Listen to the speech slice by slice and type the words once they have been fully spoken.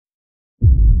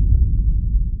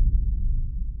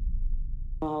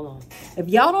Hold on. If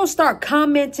y'all don't start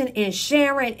commenting and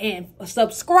sharing and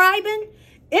subscribing,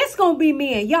 it's going to be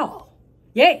me and y'all.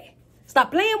 Yeah.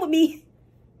 Stop playing with me.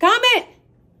 Comment.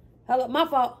 Hello, my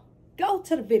fault. Go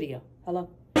to the video. Hello.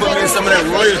 Put in some of that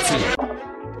royalty.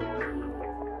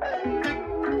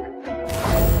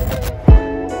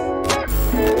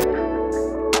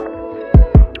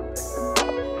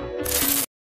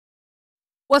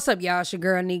 What's up, y'all? It's your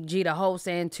girl, Nick G, the host,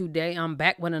 and today I'm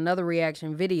back with another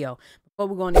reaction video. Before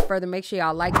we go any further, make sure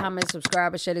y'all like, comment,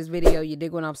 subscribe, and share this video. You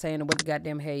dig what I'm saying and what the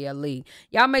goddamn hell y'all leave.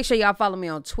 Y'all make sure y'all follow me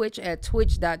on Twitch at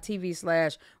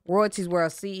twitch.tv/royaltiesworld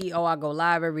CEO. I go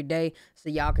live every day so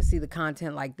y'all can see the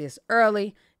content like this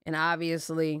early. And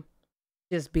obviously,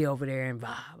 just be over there and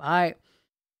vibe, all right?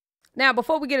 Now,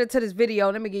 before we get into this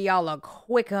video, let me give y'all a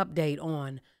quick update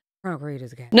on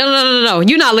Creators Academy. No.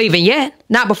 You're not leaving yet.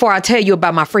 Not before I tell you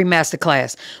about my free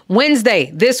masterclass.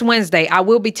 This Wednesday, I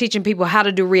will be teaching people how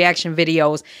to do reaction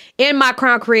videos in my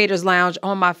Crown Creators Lounge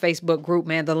on my Facebook group,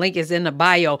 man. The link is in the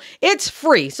bio. It's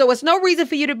free. So it's no reason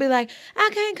for you to be like,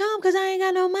 I can't come because I ain't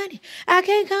got no money. I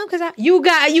can't come because you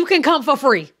can come for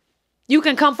free. You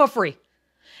can come for free.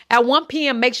 At 1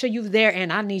 p.m., make sure you're there,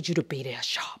 and I need you to be there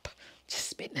sharp. Just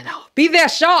spitting it out. Be there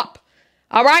sharp.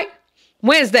 All right?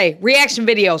 Wednesday, reaction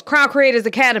videos, Crown Creators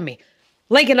Academy.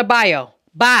 Link in the bio.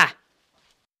 Bye.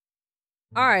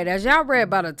 All right, as y'all read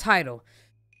by the title,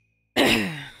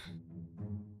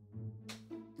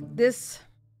 this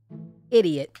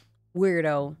idiot,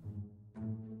 weirdo,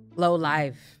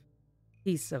 low-life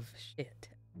piece of shit.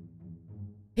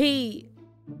 He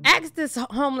asked this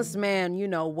homeless man, you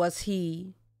know, was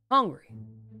he hungry?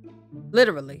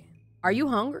 Literally. Are you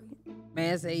hungry?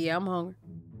 Man said, yeah, I'm hungry.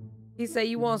 He said,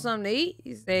 you want something to eat?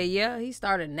 He said, yeah. He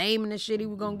started naming the shit he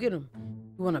was going to get him.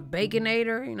 You want a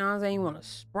Baconator? You know what I'm saying? You want a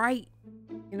Sprite?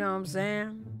 You know what I'm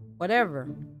saying? Whatever.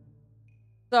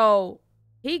 So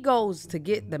he goes to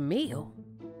get the meal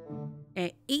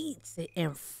and eats it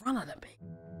in front of the man.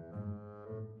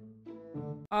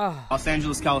 Oh. Los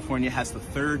Angeles, California has the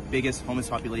third biggest homeless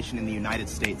population in the United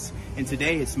States. And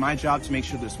today it's my job to make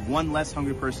sure there's one less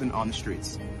hungry person on the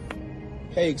streets.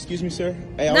 Hey, excuse me, sir.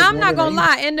 Hey, now, I'm not going to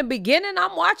lie. In the beginning,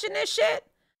 I'm watching this shit.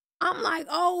 I'm like,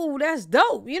 oh, that's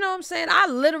dope. You know what I'm saying? I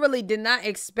literally did not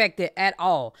expect it at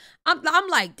all. I'm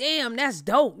like, damn, that's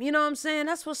dope. You know what I'm saying?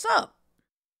 That's what's up.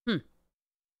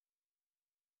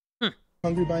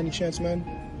 Hungry by any chance, man?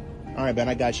 All right, man,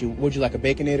 I got you. Would you like a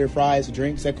Baconator, fries, a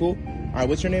drink? Is that cool? All right,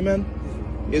 what's your name, man?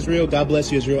 Israel. God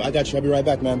bless you, Israel. I got you. I'll be right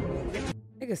back, man.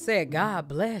 Nigga said, God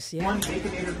bless you. One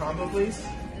Baconator combo, please.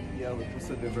 Yeah, what's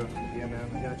up, bro? Yeah,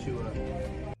 man, I got you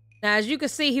Now, as you can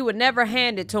see, he would never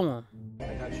hand it to him.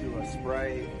 I got you a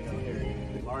Sprite,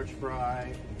 large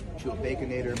fry, got you a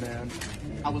Baconator, man.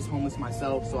 I was homeless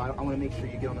myself, so I want to make sure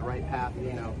you get on the right path.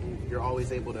 You know, you're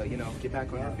always able to, you know, get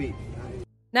back on your feet.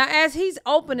 Now, as he's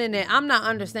opening it, I'm not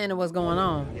understanding what's going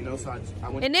on. You know, so I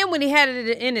went. And then when he had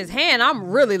it in his hand, I'm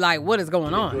really like, what is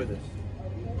going on? Enjoy this.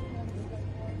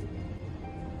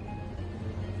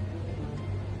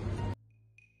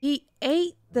 He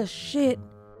ate the shit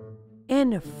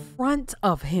in front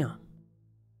of him.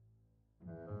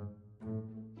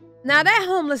 Now, that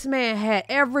homeless man had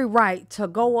every right to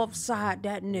go upside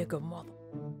that nigga mother.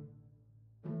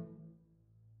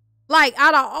 Like,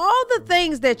 out of all the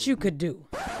things that you could do.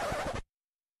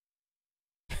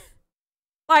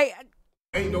 Like.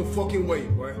 Ain't no fucking way,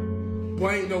 boy.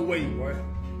 Boy, ain't no way, boy.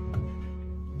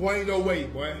 Boy, ain't no way,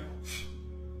 boy.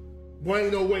 Boy,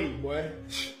 ain't no way, boy.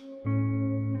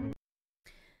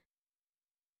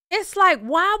 It's like,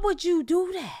 why would you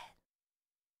do that?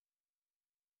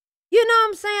 You know what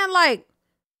I'm saying? Like,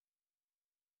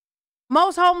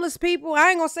 most homeless people,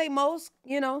 I ain't gonna say most,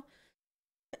 you know,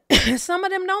 some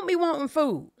of them don't be wanting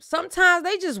food. Sometimes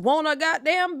they just want a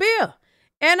goddamn beer.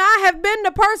 And I have been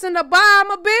the person to buy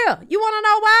them a beer. You want to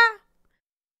know why?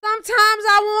 Sometimes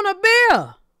I want a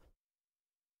beer.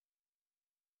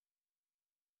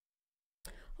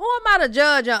 Who am I to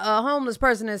judge a homeless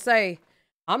person and say,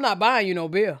 I'm not buying you no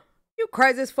beer? You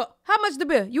crazy as fuck. How much the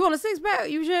beer? You want a 6-pack?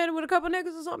 You sharing it with a couple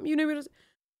niggas or something? You need me to?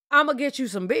 I'm going to get you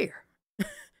some beer.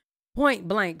 Point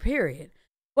blank, period.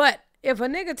 But if a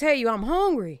nigga tell you I'm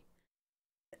hungry,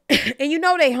 and you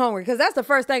know they hungry, because that's the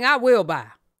first thing I will buy.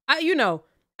 I know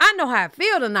how I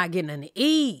feel to not get nothing to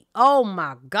eat. Oh,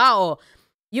 my God.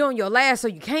 You on your last, so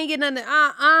you can't get nothing.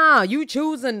 You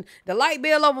choosing the light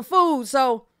bill over food.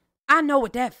 So I know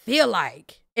what that feel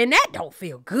like. And that don't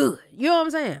feel good. You know what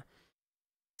I'm saying?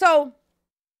 So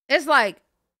it's like,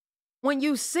 when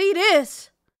you see this,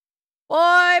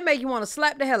 boy, it make you want to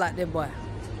slap the hell out that boy.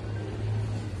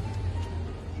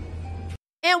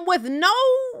 And with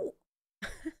no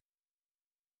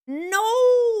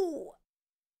No.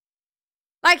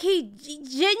 Like, he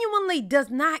genuinely does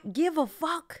not give a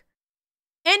fuck.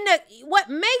 And what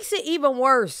makes it even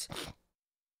worse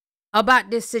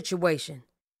about this situation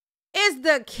is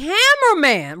the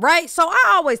cameraman, right? So I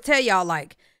always tell y'all,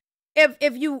 like,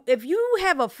 if you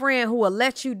have a friend who will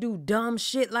let you do dumb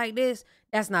shit like this,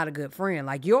 that's not a good friend.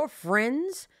 Like, your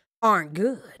friends aren't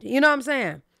good. You know what I'm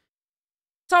saying?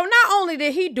 So not only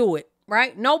did he do it,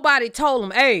 right? Nobody told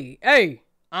him, hey,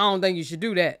 I don't think you should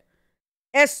do that.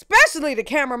 Especially the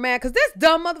cameraman, because this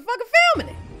dumb motherfucker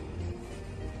filming it.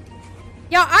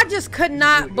 Yo, I just could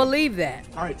not believe that.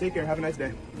 All right, take care. Have a nice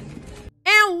day.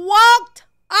 And walked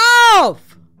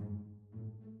off.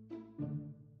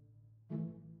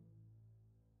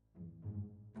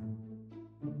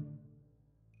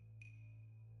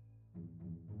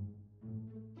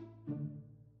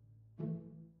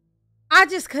 I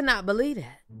just could not believe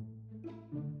that.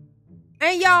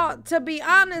 And y'all, to be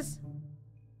honest,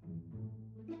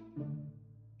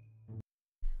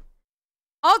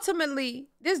 ultimately,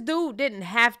 this dude didn't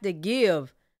have to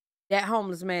give that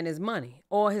homeless man his money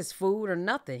or his food or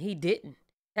nothing. He didn't.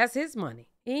 That's his money.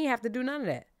 He ain't have to do none of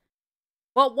that.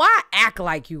 But why act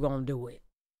like you gonna do it?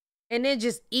 And then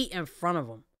just eat in front of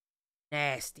him.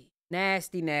 Nasty,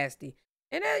 nasty, nasty.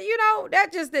 And then, you know,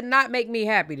 that just did not make me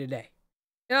happy today.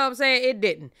 You know what I'm saying? It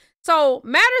didn't. So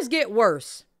matters get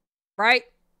worse, right?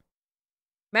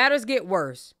 Matters get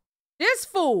worse. This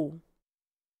fool.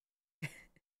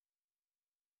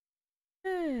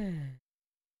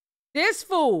 This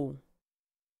fool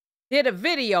did a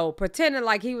video pretending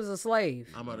like he was a slave.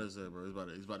 I'm about to say, bro,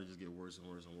 it's about to just get worse and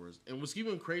worse and worse. And what's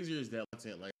even crazier is that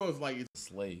content, like, it's like it's a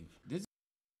slave. This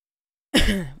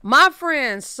My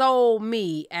friend sold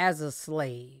me as a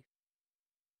slave.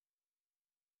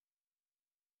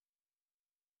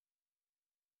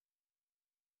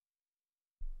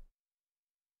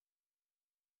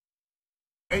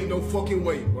 Ain't no fucking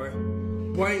way, boy.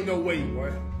 Boy, ain't no way,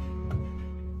 boy.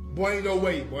 Boy, ain't no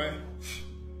way, boy.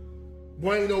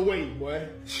 Boy, ain't no way, boy.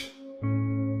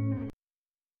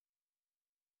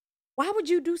 Why would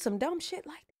you do some dumb shit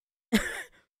like that?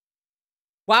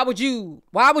 Why would you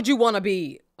want to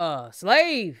be a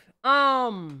slave?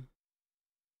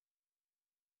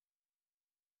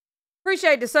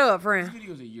 Appreciate the sub, friend. This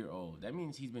video's a year old. That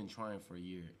means he's been trying for a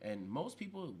year. And most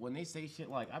people, when they say shit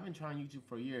like, I've been trying YouTube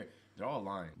for a year, they're all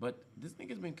lying. But this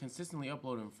nigga's been consistently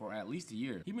uploading for at least a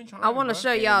year. He been trying. I want to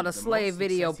show y'all the slave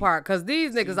video part, because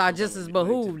these niggas are just as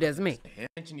behooved as me.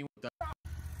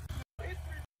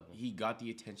 He got the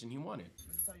attention he wanted.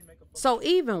 So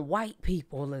even white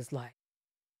people is like,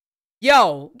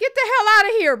 yo, get the hell out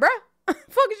of here, bruh.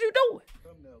 Fuck is you doing?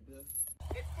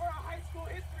 It's for a high school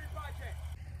history project.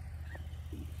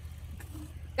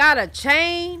 Got a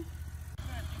chain?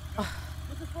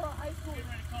 This is for a high school.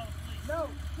 No,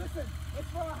 listen. It's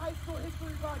for a high school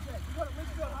history project. You go to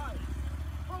Litchfield High.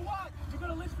 For what? You go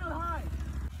to Litchfield High.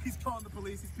 He's calling the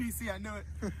police. He's PC. I know it.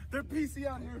 They're PC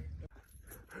out here.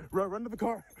 Run to the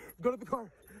car. Go to the car.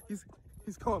 He's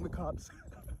calling the cops.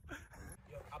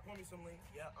 Yo, I pour me some lean.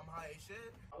 Yeah, I'm high as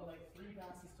shit. I would like 3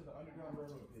 passes to the Underground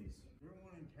Railroad, please. You're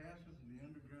wanting passes to the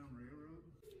Underground Railroad?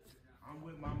 I'm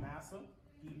with my master.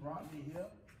 He brought me here.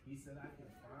 He said I can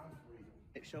find freedom.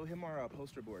 Show him our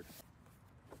poster board.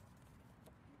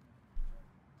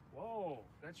 Whoa,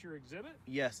 that's your exhibit?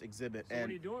 Yes, exhibit. So what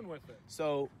are you doing with it?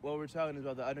 So what we're talking is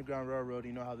about the Underground Railroad.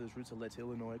 You know how there's routes that led to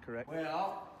Illinois, correct?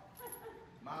 Well,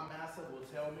 my master will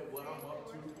tell me what I'm up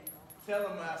to. Tell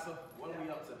him, master, what are we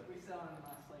up to? We're selling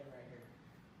my slave right here.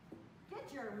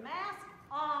 Get your mask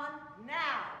on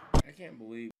now. I can't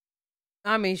believe.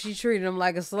 I mean, she treated him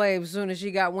like a slave as soon as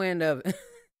she got wind of it.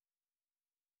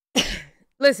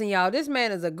 Listen, y'all, this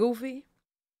man is a goofy.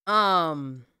 I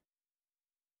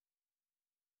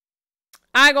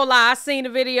ain't gonna lie, I seen the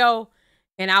video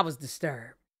and I was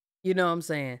disturbed. You know what I'm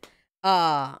saying?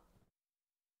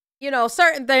 You know,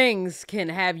 certain things can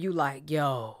have you like,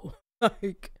 yo,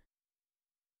 like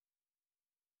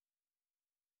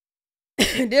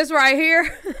this right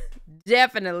here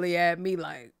definitely had me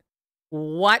like,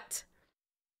 what?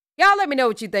 Y'all let me know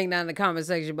what you think down in the comment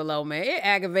section below, man. It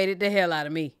aggravated the hell out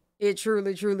of me. It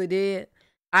truly, truly did.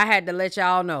 I had to let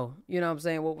y'all know, you know what I'm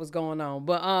saying, what was going on.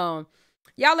 But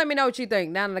y'all let me know what you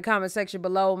think down in the comment section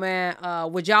below, man.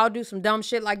 Would y'all do some dumb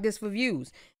shit like this for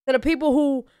views? To the people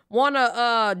who want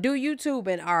to do YouTube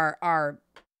and are,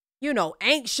 you know,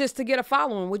 anxious to get a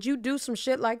following, would you do some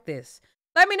shit like this?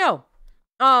 Let me know.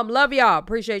 Love y'all.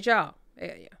 Appreciate y'all.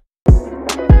 Yeah.